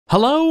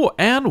Hello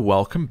and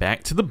welcome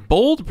back to the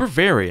Bold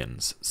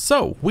Bavarians.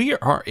 So we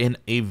are in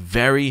a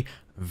very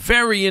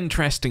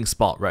interesting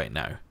spot right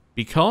now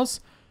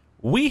because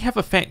we have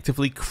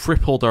effectively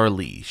crippled our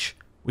liege,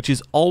 which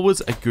is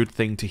always a good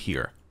thing to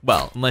hear.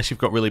 Well, unless you've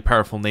got really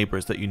powerful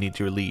neighbours that you need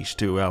your liege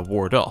to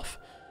ward off.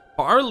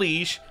 But our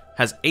liege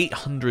has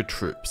 800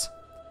 troops.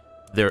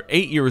 They're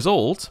 8 years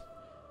old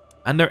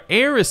and their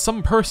heir is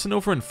some person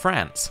over in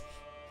France.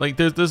 Like,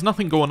 there's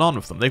nothing going on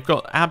with them. They've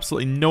got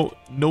absolutely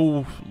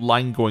no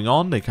line going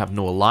on. They have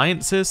no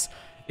alliances.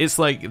 It's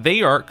like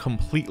they are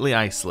completely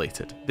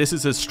isolated. This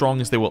is as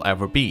strong as they will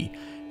ever be.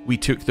 We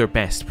took their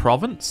best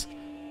province.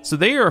 So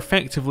they are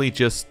effectively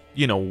just,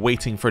 you know,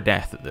 waiting for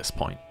death at this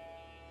point.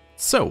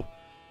 So,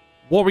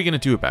 what are we going to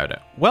do about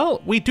it?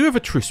 Well, we do have a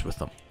truce with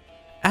them.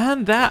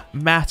 And that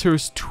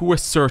matters to a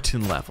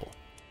certain level,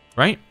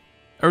 right?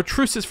 Our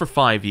truce is for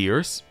 5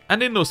 years,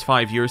 and in those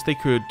 5 years they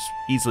could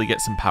easily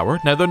get some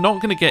power. Now they're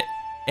not going to get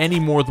any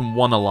more than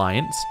one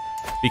alliance,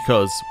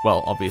 because,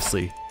 well,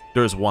 obviously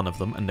there's one of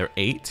them and they're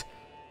 8,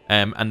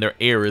 and their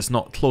heir is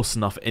not close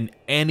enough in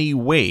any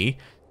way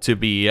to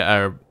be,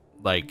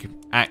 like,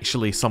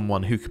 actually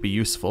someone who could be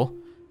useful.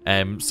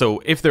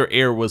 So if their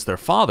heir was their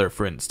father,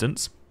 for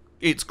instance,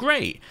 it's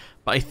great,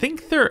 but I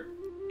think their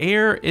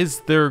heir is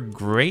their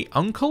great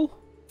uncle?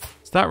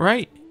 Is that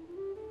right?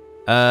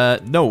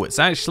 No, it's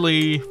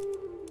actually,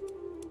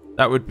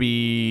 that would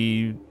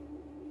be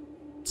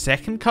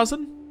second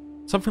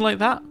cousin? Something like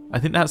that. I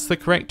think that's the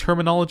correct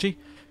terminology,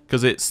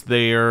 because it's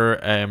their,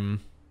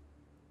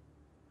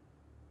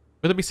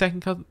 would it be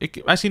second cousin?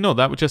 Actually, no,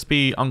 that would just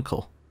be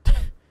uncle.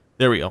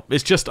 There we go.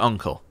 It's just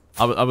uncle.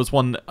 I was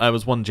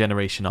one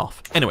generation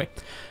off. Anyway,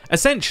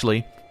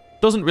 essentially,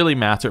 doesn't really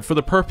matter for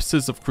the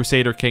purposes of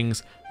Crusader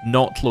Kings,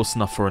 not close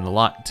enough for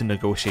to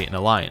negotiate an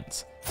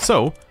alliance.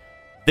 So,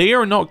 they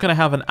are not going to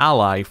have an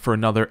ally for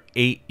another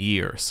 8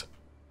 years.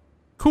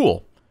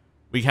 Cool.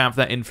 We have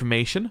that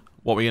information.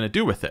 What are we going to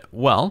do with it?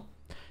 Well,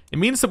 it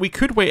means that we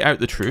could wait out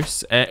the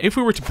truce. If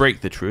we were to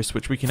break the truce,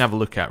 which we can have a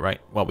look at,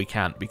 right? Well, we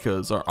can't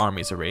because our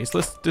armies are raised.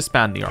 Let's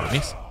disband the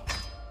armies.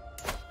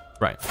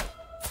 Right.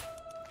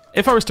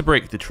 If I was to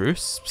break the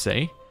truce,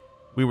 say,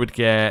 we would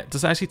get...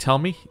 Does it actually tell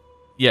me?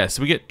 Yeah,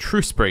 so we get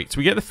truce breaks.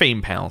 We get the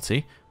fame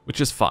penalty, which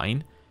is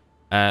fine.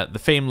 The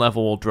fame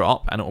level will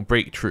drop and it will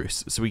break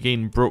truce. So we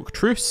gain broke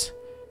truce,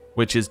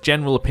 which is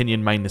general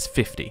opinion minus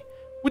 50,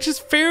 which is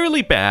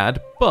fairly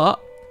bad,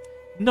 but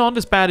not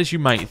as bad as you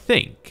might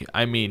think.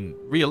 I mean,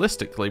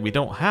 realistically, we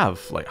don't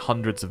have like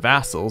hundreds of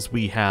vassals.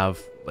 We have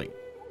like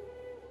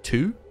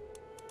 2?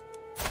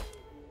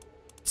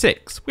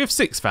 6. We have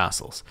 6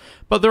 vassals,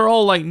 but they're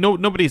all like,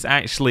 nobody's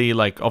actually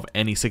like of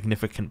any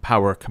significant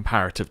power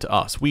comparative to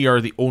us. We are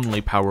the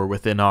only power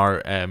within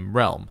our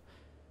realm.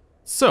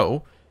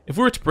 So, if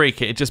we were to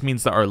break it, it just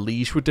means that our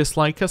liege would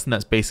dislike us, and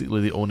that's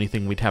basically the only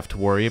thing we'd have to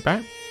worry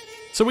about.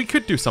 So we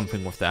could do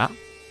something with that.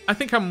 I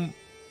think I'm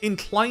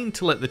inclined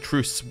to let the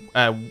truce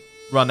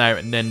run out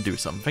and then do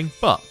something,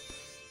 but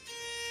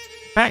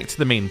back to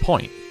the main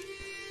point.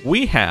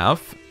 We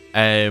have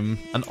an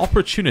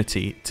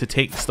opportunity to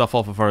take stuff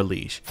off of our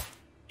liege.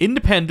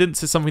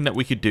 Independence is something that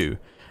we could do,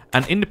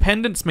 and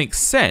independence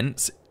makes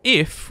sense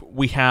if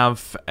we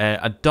have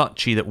a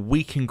duchy that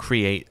we can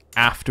create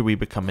after we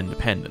become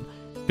independent.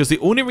 Because the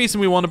only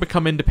reason we want to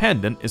become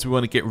independent is we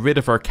want to get rid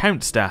of our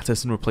count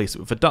status and replace it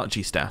with a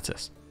duchy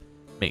status.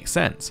 Makes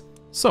sense.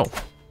 So,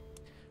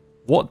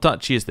 what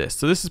duchy is this?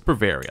 So this is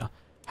Bavaria.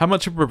 How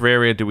much of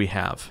Bavaria do we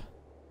have?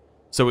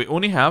 So we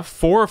only have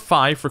 4 or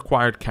 5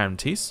 required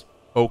counties.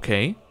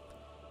 Okay.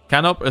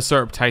 Cannot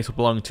usurp a title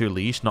belonging to your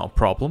liege, not a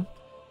problem.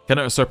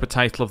 Cannot usurp a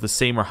title of the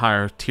same or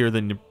higher tier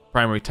than the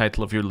primary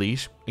title of your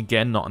liege.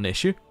 Again, not an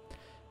issue.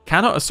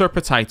 Cannot usurp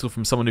a title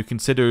from someone who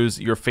considers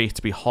your faith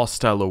to be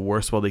hostile or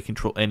worse while they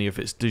control any of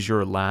its de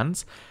jure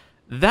lands.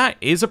 That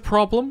is a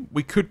problem.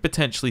 We could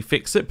potentially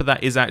fix it, but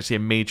that is actually a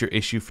major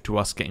issue to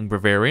us getting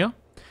Bavaria.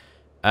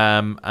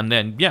 And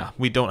then, yeah,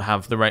 we don't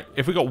have the right...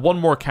 If we got one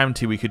more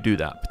county, we could do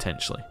that,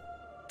 potentially.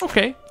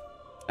 Okay.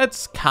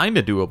 That's kind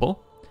of doable.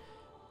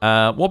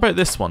 What about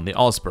this one, the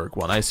Augsburg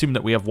one? I assume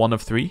that we have 1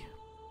 of 3.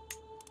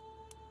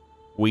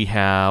 We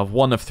have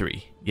 1 of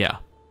 3, yeah.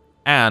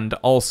 And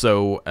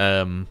also,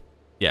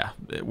 yeah,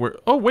 we're...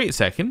 Oh, wait a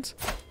second.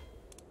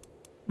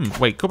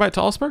 Wait, go back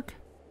to Augsburg?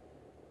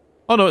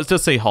 Oh, no, it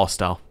does say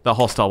hostile. The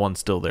hostile one's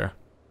still there.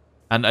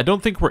 And I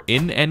don't think we're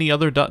in any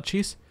other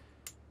duchies.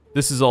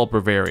 This is all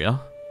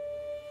Bavaria.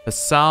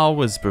 Passau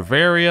was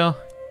Bavaria.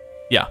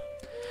 Yeah.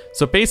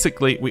 So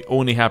basically, we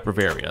only have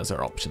Bavaria as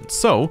our option.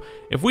 So,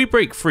 if we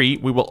break free,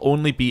 we will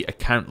only be a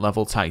count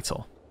level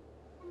title.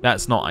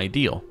 That's not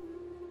ideal.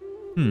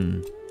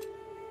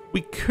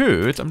 We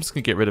could, I'm just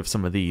going to get rid of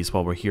some of these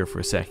while we're here for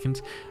a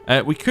second.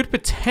 We could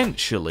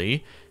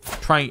potentially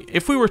try,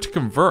 if we were to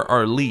convert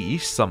our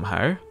liege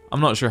somehow, I'm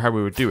not sure how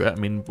we would do it. I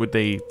mean, would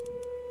they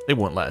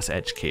won't let us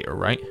educate her,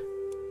 right?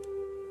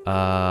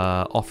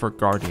 Offer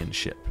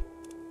guardianship.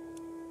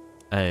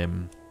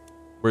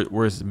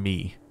 Where's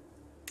me?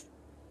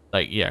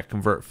 Like, yeah,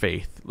 convert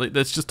faith. Like,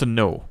 that's just a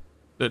no.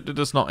 They're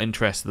just not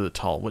interested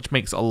at all, which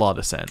makes a lot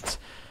of sense.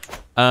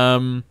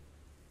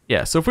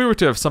 Yeah, so if we were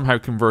to have somehow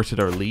converted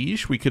our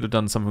liege, we could have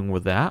done something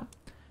with that.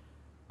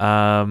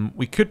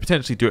 We could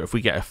potentially do it if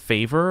we get a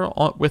favor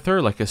with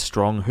her, like a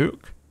strong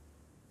hook.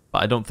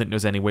 But I don't think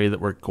there's any way that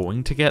we're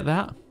going to get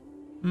that.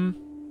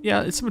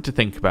 Yeah, it's something to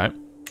think about.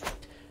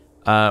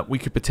 We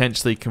could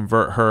potentially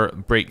convert her,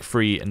 break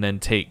free, and then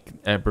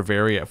take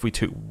Bavaria if we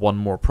took one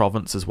more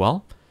province as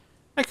well.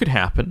 That could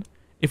happen.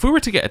 If we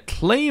were to get a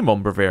claim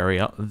on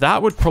Bavaria,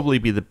 that would probably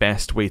be the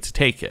best way to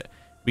take it.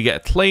 We get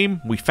a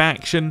claim, we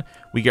faction,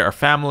 we get our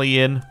family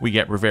in, we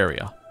get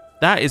Bavaria.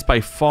 That is by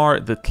far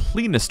the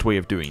cleanest way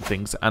of doing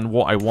things and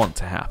what I want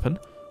to happen.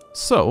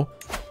 So,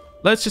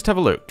 let's just have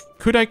a look.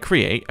 Could I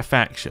create a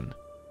faction?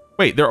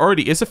 Wait, there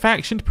already is a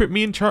faction to put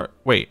me in charge?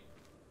 Wait.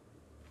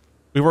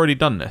 We've already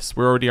done this.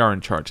 We already are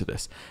in charge of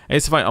this. I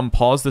guess if I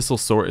unpause, this will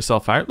sort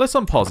itself out. Let's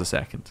unpause a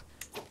second.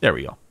 There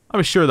we go. I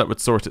was sure that would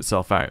sort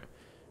itself out.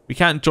 We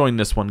can't join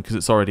this one because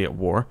it's already at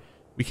war.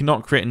 We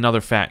cannot create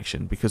another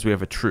faction because we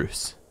have a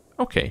truce.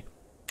 Okay.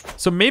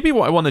 So maybe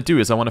what I want to do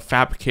is I want to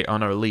fabricate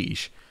on our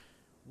liege.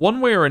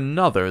 One way or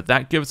another,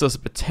 that gives us a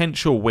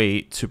potential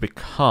way to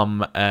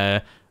become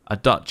a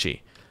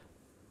duchy.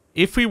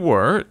 If we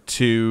were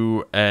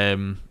to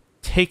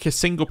take a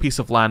single piece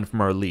of land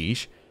from our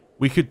liege,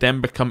 we could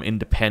then become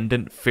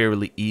independent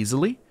fairly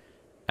easily,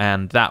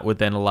 and that would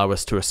then allow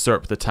us to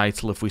usurp the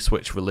title if we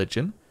switch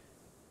religion.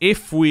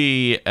 If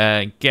we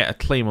get a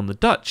claim on the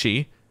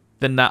duchy,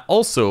 then that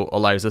also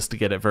allows us to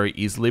get it very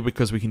easily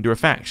because we can do a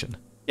faction.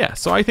 Yeah,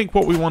 so I think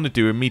what we want to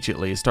do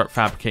immediately is start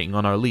fabricating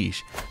on our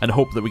liege and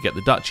hope that we get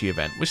the duchy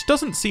event, which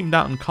doesn't seem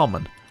that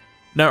uncommon.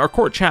 Now, our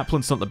court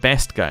chaplain's not the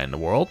best guy in the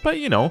world, but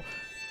you know,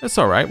 that's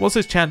alright. What's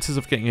his chances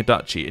of getting a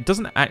duchy? It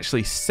doesn't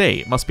actually say.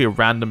 It must be a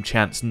random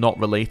chance not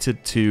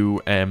related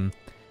to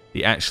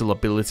the actual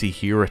ability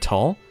here at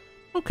all.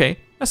 Okay,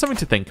 that's something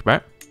to think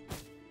about.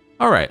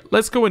 Alright,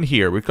 let's go in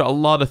here. We've got a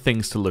lot of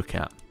things to look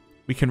at.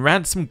 We can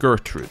ransom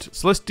Gertrude,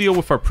 so let's deal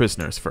with our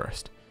prisoners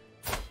first.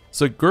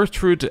 So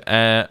Gertrude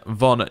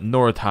von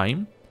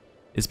Nordheim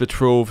is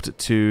betrothed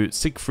to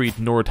Siegfried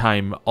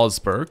Nordheim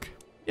Osberg.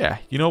 Yeah,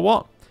 you know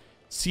what?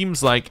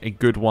 Seems like a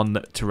good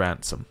one to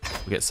ransom.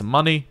 We get some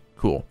money.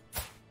 Cool.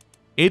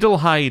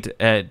 Adelheid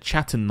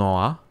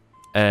Chatenois.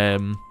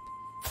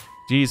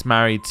 She's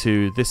married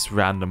to this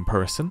random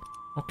person.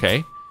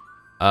 Okay.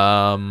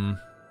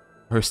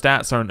 Her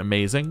stats aren't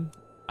amazing.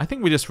 I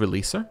think we just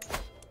release her.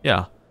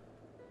 Yeah.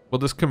 We'll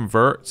just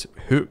convert,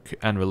 hook,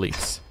 and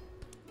release.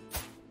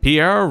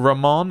 Pierre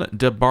Ramon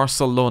de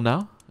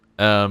Barcelona.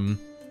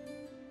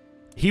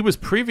 He was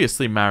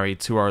previously married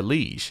to our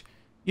liege.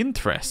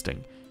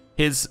 Interesting.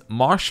 His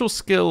martial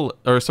skill,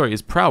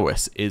 his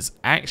prowess is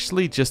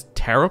actually just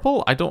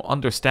terrible. I don't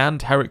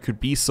understand how it could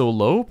be so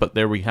low, but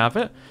there we have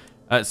it.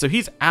 So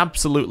he's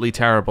absolutely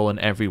terrible in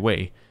every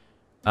way.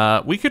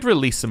 We could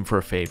release him for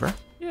a favor.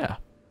 Yeah.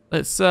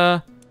 Let's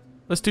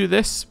do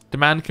this.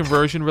 Demand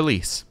conversion,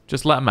 release.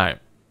 Just let him out.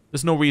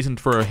 There's no reason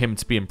for him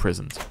to be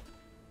imprisoned.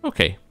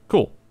 Okay,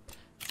 cool.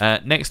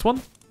 Next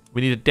one.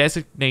 We need a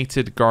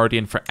designated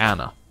guardian for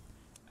Anna.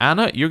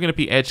 Anna, you're going to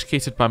be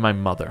educated by my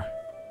mother.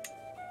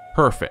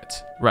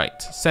 Perfect. Right,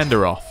 send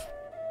her off.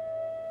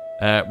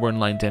 We're in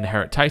line to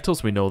inherit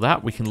titles, we know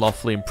that. We can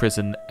lawfully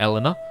imprison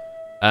Elena.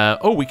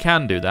 Oh, we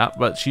can do that,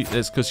 but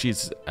it's because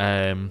she's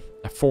a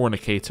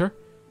fornicator.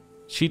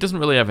 She doesn't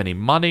really have any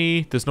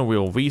money. There's no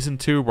real reason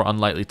to. We're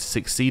unlikely to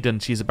succeed,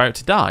 and she's about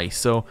to die.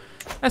 So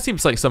that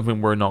seems like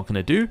something we're not going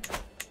to do.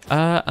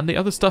 And the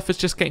other stuff is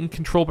just getting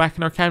control back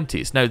in our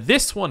counties. Now,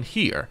 this one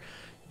here,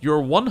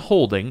 you're one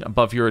holding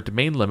above your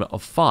domain limit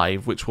of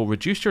 5, which will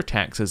reduce your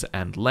taxes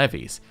and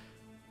levies.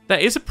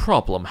 That is a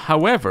problem.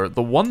 However,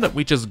 the one that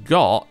we just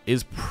got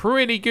is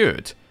pretty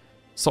good.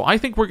 So I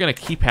think we're going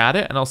to keep at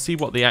it, and I'll see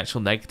what the actual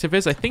negative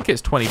is. I think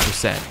it's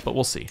 20%, but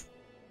we'll see.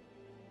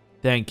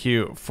 Thank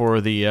you for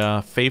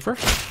the favor.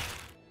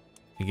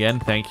 Again,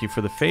 thank you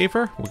for the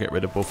favor. We'll get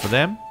rid of both of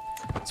them.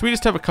 So we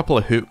just have a couple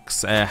of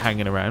hooks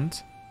hanging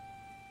around.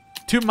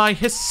 To my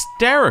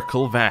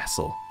hysterical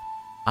vassal,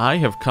 I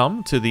have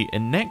come to the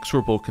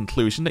inexorable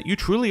conclusion that you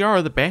truly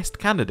are the best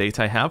candidate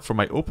I have for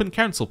my open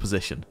council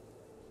position.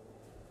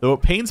 Though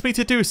it pains me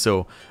to do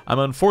so, I'm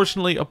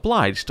unfortunately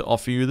obliged to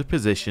offer you the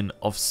position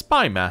of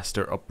Spy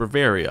Master of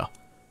Bavaria.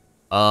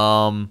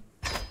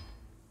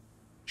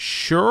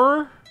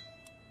 Sure?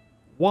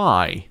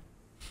 Why?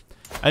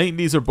 I think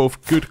these are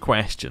both good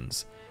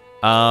questions.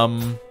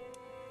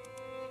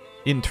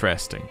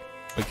 Interesting.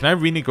 But can I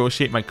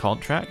renegotiate my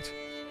contract?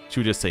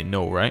 Should we just say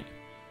no, right?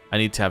 I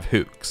need to have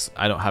hooks.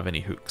 I don't have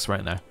any hooks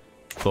right now.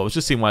 Cool, I was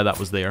just seeing why that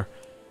was there.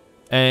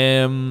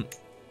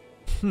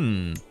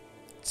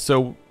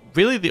 So,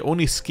 really the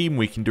only scheme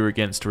we can do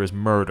against her is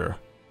murder.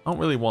 I don't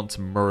really want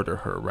to murder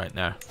her right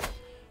now.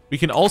 We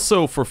can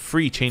also, for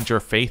free, change our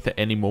faith at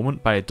any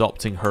moment by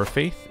adopting her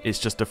faith. It's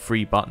just a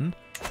free button.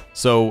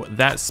 So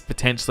that's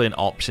potentially an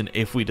option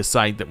if we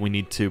decide that we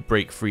need to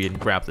break free and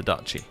grab the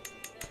duchy.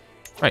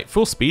 Right,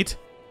 full speed.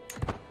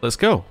 Let's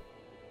go.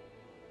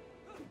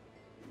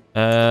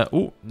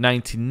 Oh,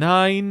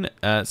 99.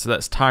 So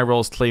that's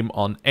Tyrol's claim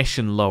on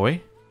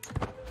Eschenlohe.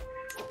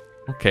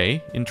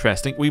 Okay,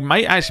 interesting. We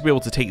might actually be able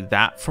to take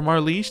that from our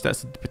liege.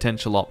 That's a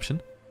potential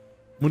option.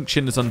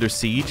 Munchen is under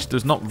siege.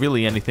 There's not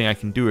really anything I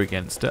can do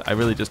against it. I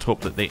really just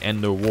hope that they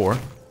end their war.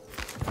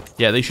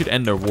 Yeah, they should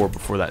end their war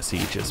before that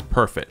siege is.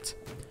 Perfect.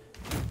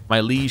 My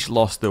liege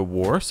lost their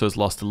war, so has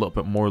lost a little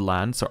bit more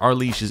land. So our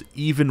liege is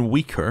even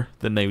weaker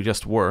than they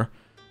just were.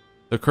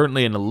 They're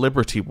currently in a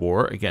liberty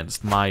war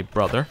against my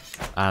brother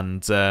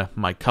and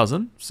my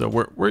cousin. So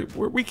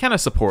we kind of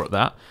support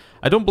that.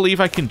 I don't believe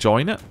I can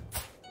join it.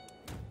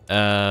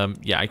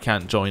 Yeah, I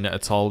can't join it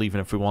at all, even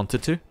if we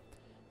wanted to.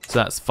 So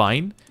that's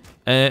fine.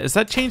 Has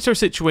that changed our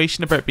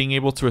situation about being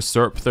able to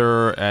usurp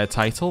their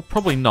title?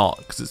 Probably not,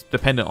 because it's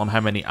dependent on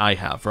how many I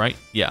have, right?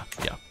 Yeah.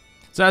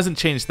 So it hasn't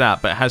changed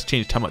that, but it has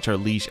changed how much our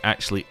liege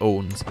actually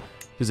owns,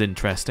 which is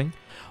interesting.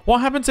 What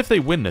happens if they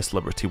win this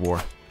Liberty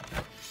War?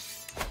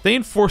 They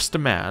enforce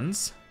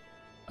demands.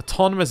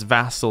 Autonomous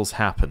vassals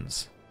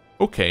happens.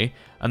 Okay,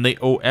 and they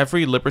owe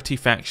every Liberty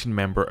faction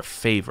member a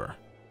favor.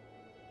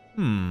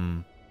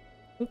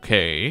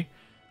 Okay.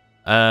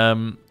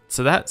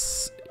 So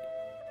that's...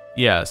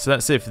 Yeah, so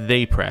that's if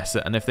they press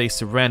it, and if they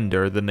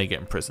surrender, then they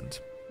get imprisoned.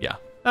 Yeah,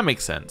 that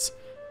makes sense.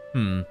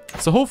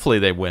 So hopefully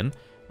they win.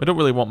 I don't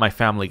really want my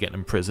family getting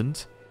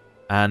imprisoned.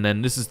 And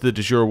then this is the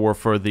de jure war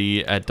for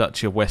the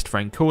Duchy of West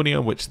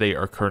Franconia, which they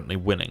are currently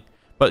winning.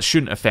 But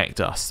shouldn't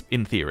affect us,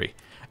 in theory.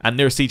 And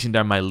they're sieging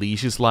down my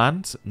liege's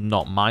land,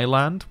 not my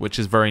land, which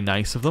is very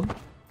nice of them.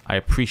 I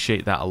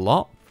appreciate that a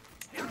lot.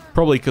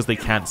 Probably because they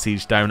can't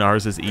siege down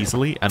ours as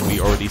easily, and we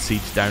already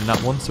sieged down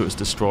that one, so it's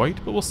destroyed,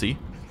 but we'll see.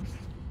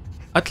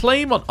 A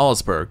claim on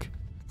Augsburg.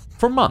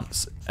 For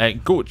months,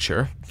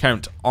 Gotcher,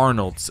 Count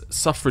Arnold's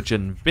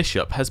suffragan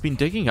bishop, has been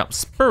digging up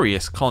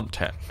spurious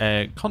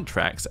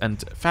contracts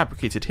and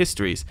fabricated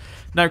histories.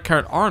 Now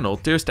Count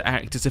Arnold dares to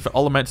act as if it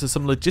all amounts to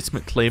some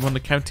legitimate claim on the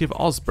county of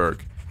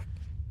Augsburg.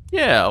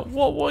 Yeah,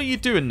 what are you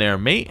doing there,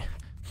 mate?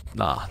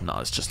 Nah,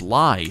 it's just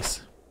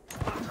lies.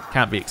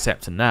 Can't be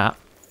accepting that.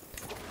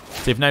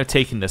 They've now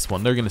taken this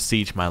one. They're going to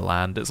siege my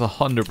land. It's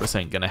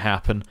 100% going to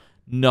happen.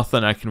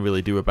 Nothing I can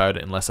really do about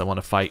it unless I want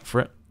to fight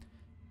for it.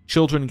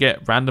 Children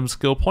get random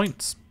skill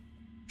points?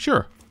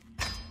 Sure.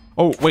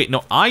 Oh, wait,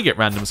 no, I get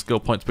random skill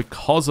points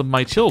because of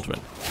my children.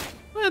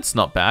 That's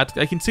not bad.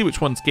 I can see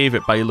which ones gave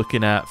it by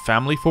looking at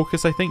family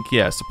focus, I think.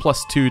 Yeah, so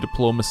 +2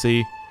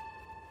 diplomacy.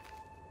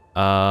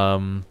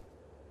 I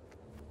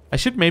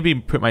should maybe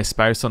put my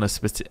spouse on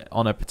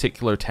a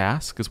particular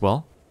task as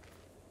well.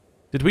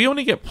 Did we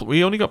only got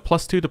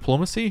 +2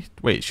 diplomacy?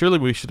 Wait, surely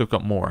we should have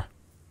got more.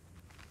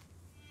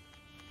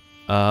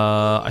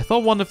 I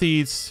thought one of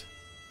these...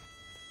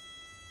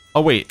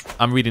 Oh wait,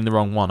 I'm reading the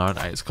wrong one, aren't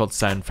I? It's called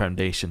Sound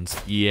Foundations.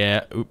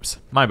 Yeah, oops,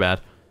 my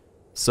bad.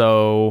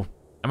 So,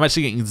 I'm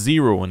actually getting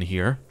 0 in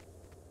here.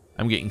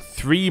 I'm getting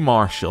 3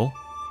 martial.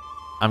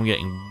 I'm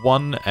getting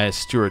 1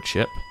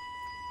 stewardship.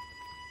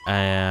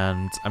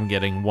 And I'm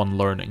getting 1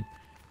 learning.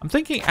 I'm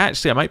thinking,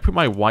 actually, I might put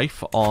my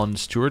wife on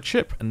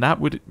stewardship, and that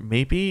would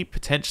maybe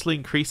potentially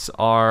increase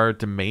our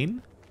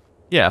domain.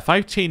 Yeah, if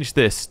I change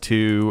this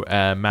to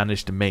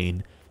manage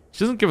domain, which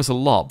doesn't give us a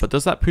lot, but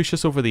does that push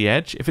us over the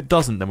edge? If it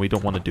doesn't, then we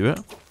don't want to do it.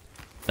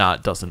 Nah,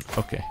 it doesn't.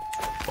 Okay.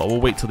 Well, we'll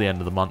wait till the end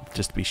of the month,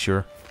 just to be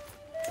sure.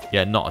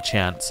 Yeah, not a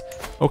chance.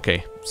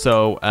 Okay,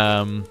 so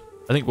I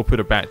think we'll put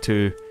her back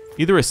to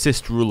either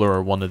assist ruler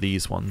or one of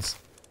these ones.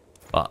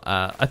 But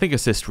I think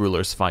assist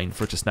ruler is fine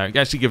for just now. It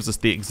actually gives us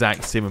the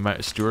exact same amount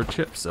of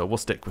stewardship, so we'll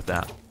stick with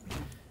that.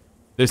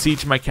 They're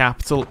sieging my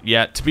capital.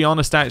 Yeah, to be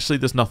honest, actually,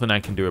 there's nothing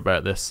I can do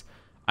about this.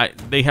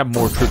 They have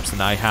more troops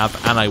than I have,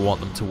 and I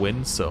want them to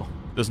win, so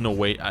there's no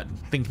way.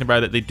 Thinking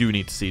about it, they do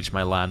need to siege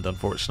my land,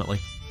 unfortunately.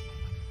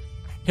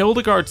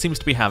 Hildegard seems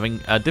to be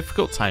having a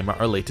difficult time at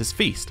our latest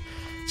feast.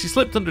 She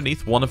slipped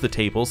underneath one of the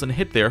tables and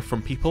hid there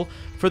from people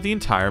for the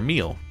entire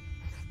meal.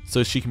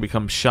 So she can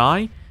become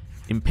shy,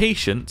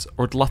 impatient,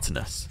 or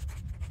gluttonous.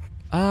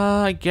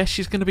 I guess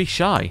she's going to be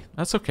shy.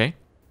 That's okay.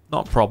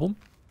 Not a problem.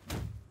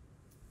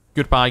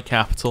 Goodbye,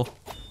 capital.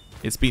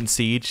 It's been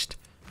sieged.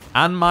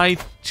 And my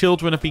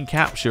children have been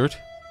captured.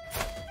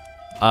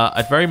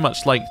 I'd very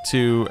much like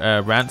to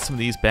ransom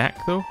these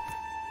back, though.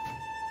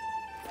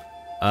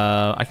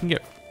 I can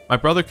get... My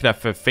brother could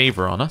have a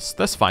favor on us.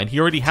 That's fine. He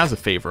already has a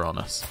favor on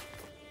us.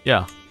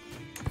 Yeah.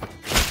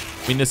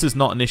 I mean, this is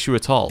not an issue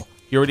at all.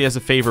 He already has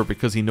a favor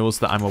because he knows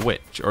that I'm a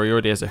witch. Or he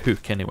already has a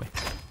hook, anyway.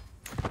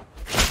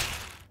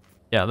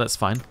 Yeah, that's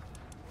fine.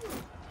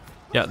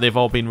 Yeah, they've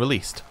all been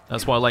released.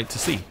 That's what I like to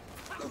see.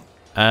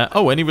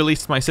 Oh, and he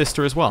released my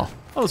sister as well.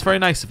 Oh, that's very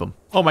nice of him.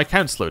 Oh, my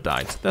councillor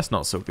died. That's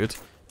not so good.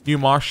 New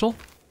marshal.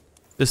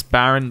 This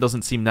baron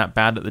doesn't seem that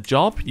bad at the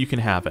job. You can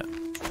have it.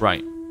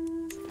 Right.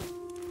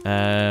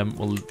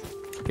 We'll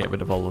get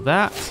rid of all of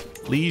that.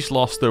 Liege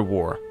lost their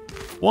war.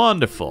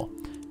 Wonderful.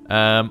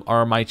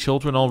 Are my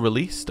children all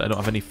released? I don't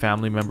have any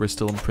family members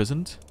still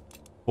imprisoned.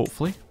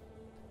 Hopefully.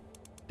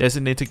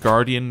 Designated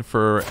guardian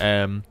for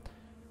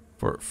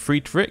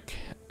Friedrich.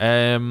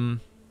 I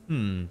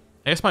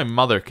guess my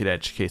mother could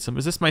educate him.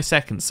 Is this my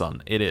second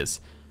son? It is.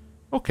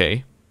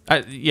 Okay.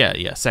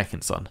 Yeah,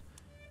 second son.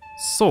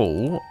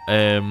 So,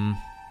 I'm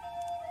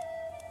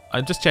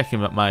just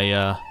checking that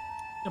my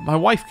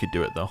wife could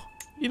do it, though.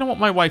 You know what?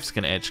 My wife's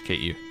going to educate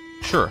you.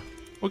 Sure.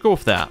 We'll go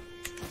with that.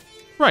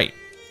 Right.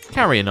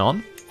 Carrying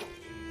on.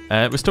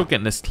 We're still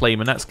getting this claim,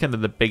 and that's kind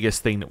of the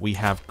biggest thing that we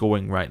have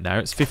going right now.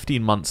 It's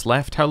 15 months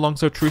left. How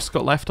long's our truce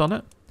got left on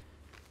it?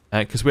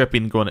 Because we have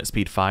been going at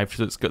speed 5,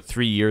 so it's got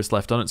 3 years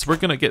left on it. So we're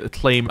going to get the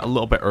claim a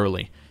little bit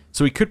early.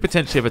 So we could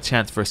potentially have a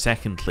chance for a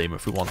second claim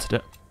if we wanted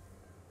it.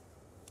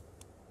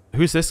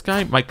 Who's this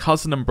guy? My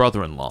cousin and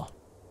brother-in-law.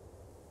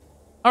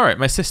 Alright,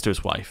 my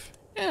sister's wife.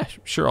 Yeah,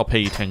 sure, I'll pay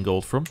you 10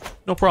 gold for him.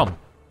 No problem.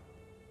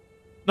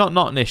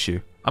 Not an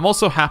issue. I'm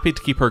also happy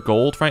to keep her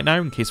gold right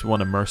now in case we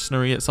want a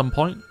mercenary at some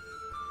point.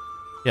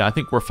 Yeah, I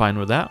think we're fine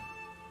with that.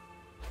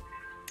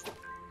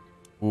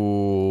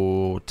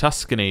 Ooh,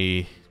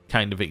 Tuscany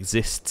kind of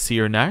exists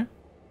here now.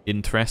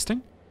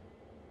 Interesting.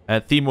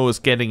 Themo is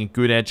getting a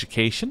good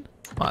education.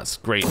 That's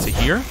great to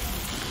hear.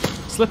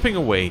 Slipping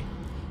away.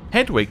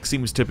 Hedwig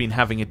seems to have been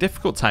having a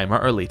difficult time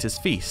at our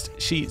latest feast.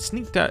 She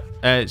sneaked out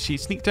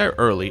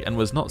early and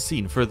was not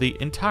seen for the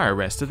entire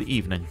rest of the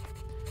evening.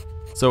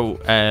 So,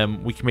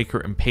 we can make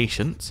her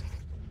impatient,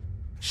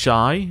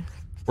 shy,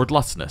 or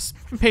gluttonous.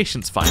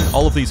 Impatient's fine.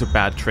 All of these are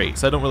bad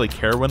traits. I don't really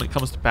care when it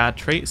comes to bad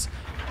traits.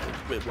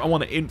 I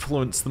want to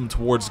influence them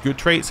towards good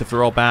traits. If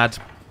they're all bad,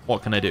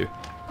 what can I do?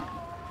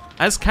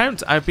 As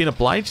Count, I've been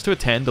obliged to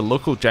attend a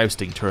local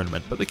jousting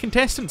tournament, but the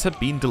contestants have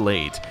been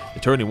delayed. The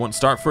tourney won't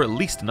start for at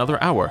least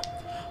another hour.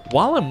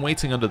 While I'm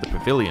waiting under the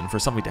pavilion for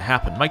something to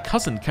happen, my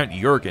cousin Count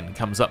Jurgen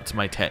comes up to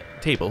my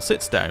table,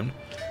 sits down,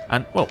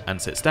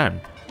 and sits down.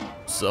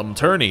 Some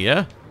tourney,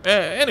 yeah?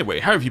 Anyway,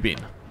 how have you been?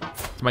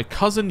 It's my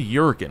cousin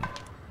Jurgen.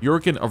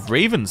 Jurgen of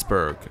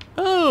Ravensburg.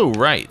 Oh,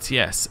 right,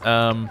 yes.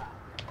 And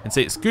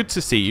say it's good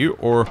to see you,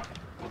 or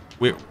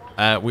we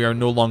are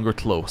no longer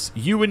close.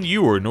 You and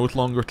you are no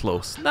longer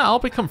close. Now I'll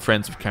become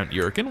friends with Count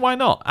Jurgen. Why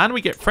not? And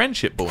we get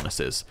friendship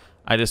bonuses.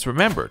 I just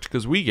remembered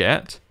because we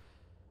get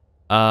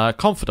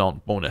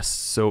confidant bonus.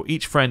 So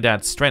each friend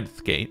adds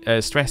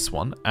stress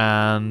one,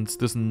 and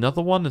there's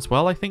another one as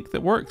well. I think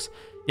that works.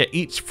 Yeah,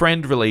 each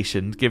friend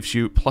relation gives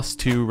you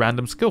 +2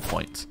 random skill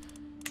points.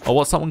 Oh,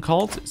 what's that one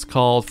called? It's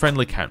called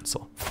Friendly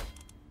Council.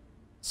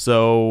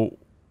 So,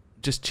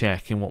 just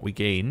checking what we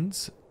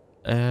gained.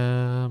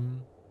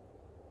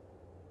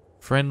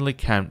 Friendly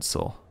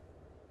Council.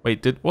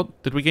 Wait, did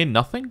we gain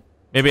nothing?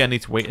 Maybe I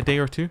need to wait a day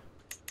or two.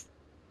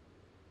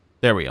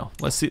 There we go.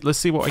 Let's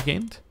see what I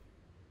gained.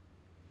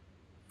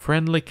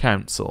 Friendly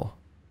Council.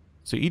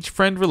 So each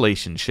friend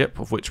relationship,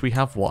 of which we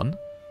have one,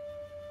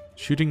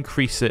 should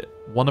increase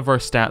one of our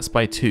stats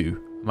by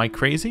 2. Am I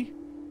crazy?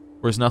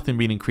 Or has nothing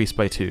been increased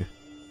by 2?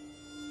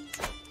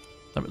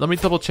 Let me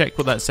double check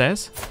what that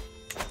says.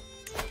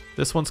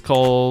 This one's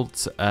called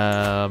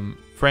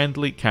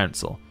Friendly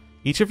Council.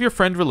 Each of your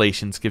friend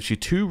relations gives you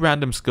 2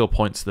 random skill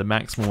points to the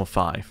maximum of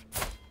 5.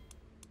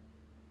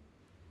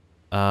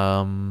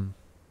 Or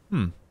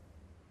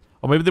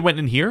maybe they went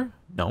in here?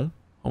 No.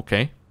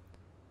 Okay.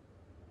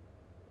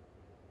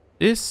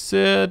 This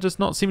does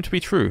not seem to be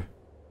true.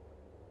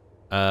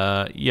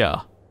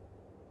 Yeah.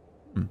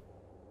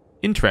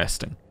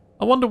 Interesting.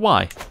 I wonder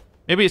why.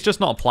 Maybe it's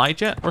just not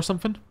applied yet or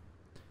something?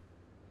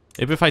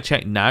 Maybe if I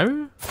check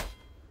now?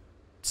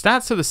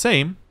 Stats are the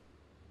same.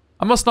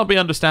 I must not be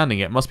understanding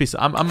it. Must be.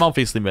 I'm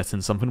obviously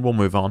missing something. We'll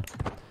move on.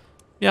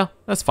 Yeah,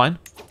 that's fine.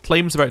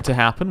 Claim's about to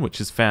happen, which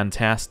is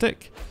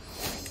fantastic.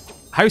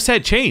 House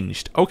head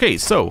changed. Okay,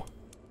 so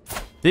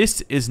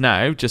this is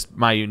now just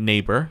my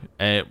neighbor.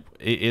 It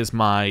is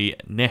my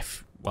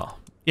nephew. Well,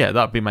 yeah,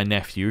 that'd be my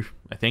nephew.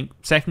 I think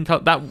second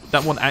cousin.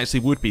 That one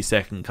actually would be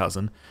second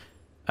cousin.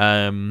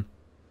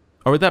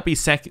 Or would that be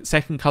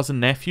second cousin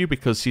nephew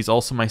because she's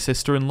also my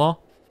sister-in-law?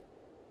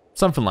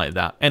 Something like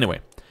that. Anyway.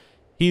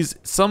 He's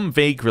some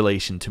vague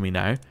relation to me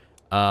now,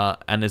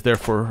 and is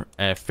therefore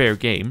fair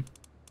game.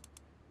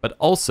 But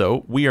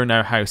also, we are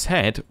now house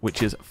head,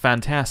 which is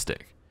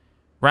fantastic.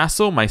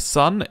 Rassel, my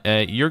son,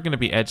 you're going to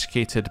be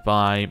educated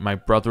by my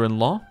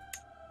brother-in-law.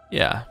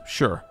 Yeah,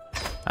 sure.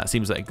 That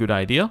seems like a good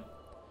idea.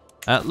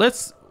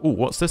 Let's... Ooh,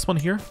 what's this one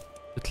here?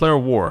 Declare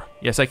war.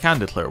 Yes, I can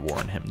declare war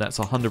on him. That's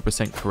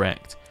 100%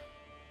 correct.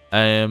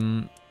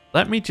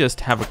 Let me just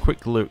have a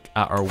quick look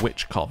at our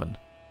witch coven.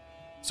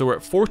 So we're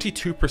at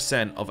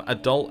 42% of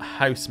adult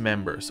house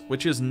members,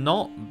 which is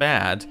not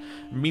bad.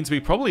 It means we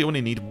probably only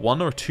need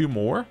 1 or 2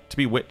 more to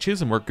be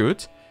witches and we're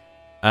good.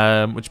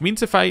 Which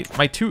means if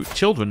my 2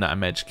 children that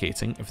I'm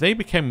educating, if they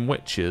become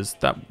witches,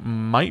 that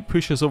might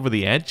push us over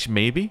the edge,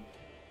 maybe.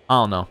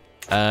 I don't know.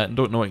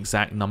 Don't know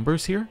exact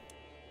numbers here.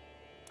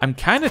 I'm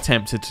kind of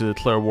tempted to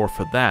declare war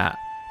for that,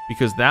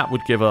 because that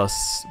would give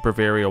us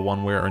Bavaria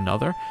one way or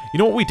another. You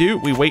know what we do?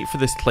 We wait for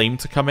this claim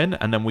to come in,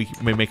 and then we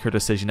make our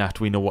decision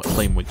after we know what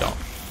claim we got.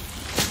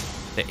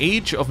 The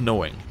Age of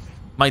Knowing.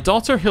 My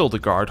daughter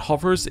Hildegard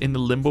hovers in the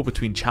limbo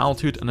between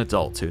childhood and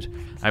adulthood.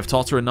 I've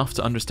taught her enough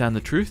to understand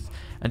the truth,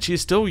 and she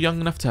is still young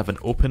enough to have an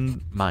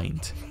open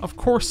mind. Of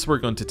course we're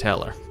going to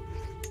tell her.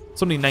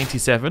 It's only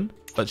 97,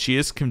 but she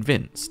is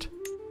convinced.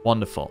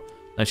 Wonderful.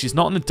 Now, she's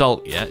not an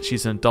adult yet.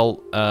 She's an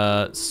adult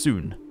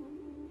soon.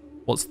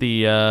 What's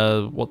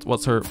the,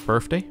 what's her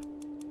birthday?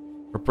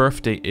 Her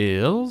birthday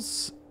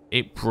is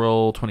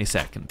April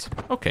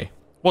 22nd. Okay.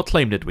 What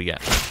claim did we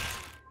get?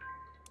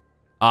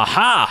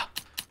 Aha!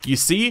 You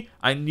see,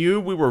 I knew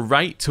we were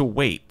right to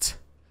wait.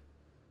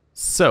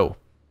 So,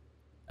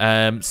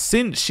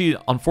 since she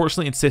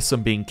unfortunately insists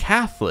on being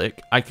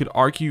Catholic, I could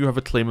argue you have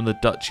a claim on the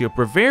Duchy of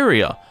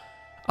Bavaria.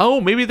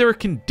 Oh, maybe there are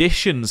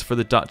conditions for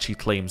the duchy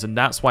claims, and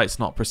that's why it's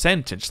not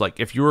percentage. Like,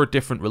 if you're a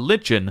different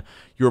religion,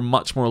 you're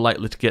much more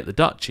likely to get the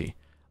duchy.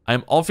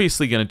 I'm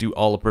obviously going to do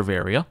all of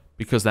Bavaria,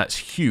 because that's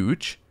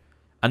huge.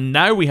 And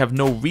now we have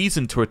no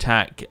reason to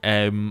attack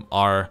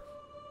our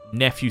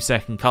nephew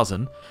second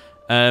cousin,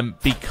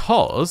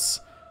 because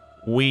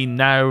we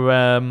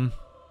now...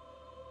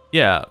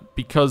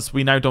 because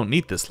we now don't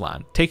need this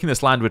land. Taking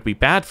this land would be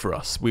bad for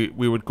us. We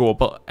would go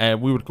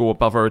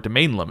above our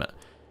domain limit.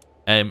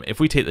 If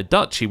we take the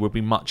duchy, we'll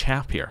be much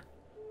happier.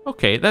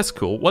 Okay, that's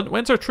cool.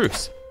 When's our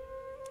truce?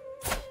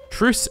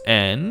 Truce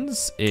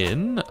ends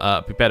in...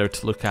 it'd be better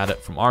to look at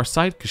it from our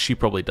side, because she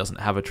probably doesn't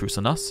have a truce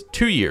on us.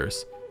 2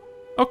 years.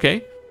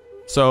 Okay.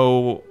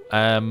 So,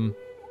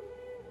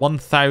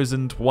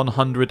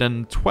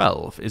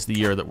 1112 is the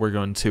year that we're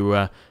going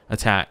to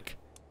attack.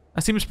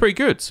 That seems pretty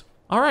good.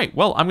 Alright,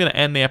 well, I'm going to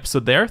end the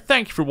episode there.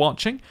 Thank you for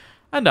watching,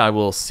 and I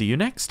will see you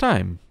next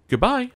time. Goodbye.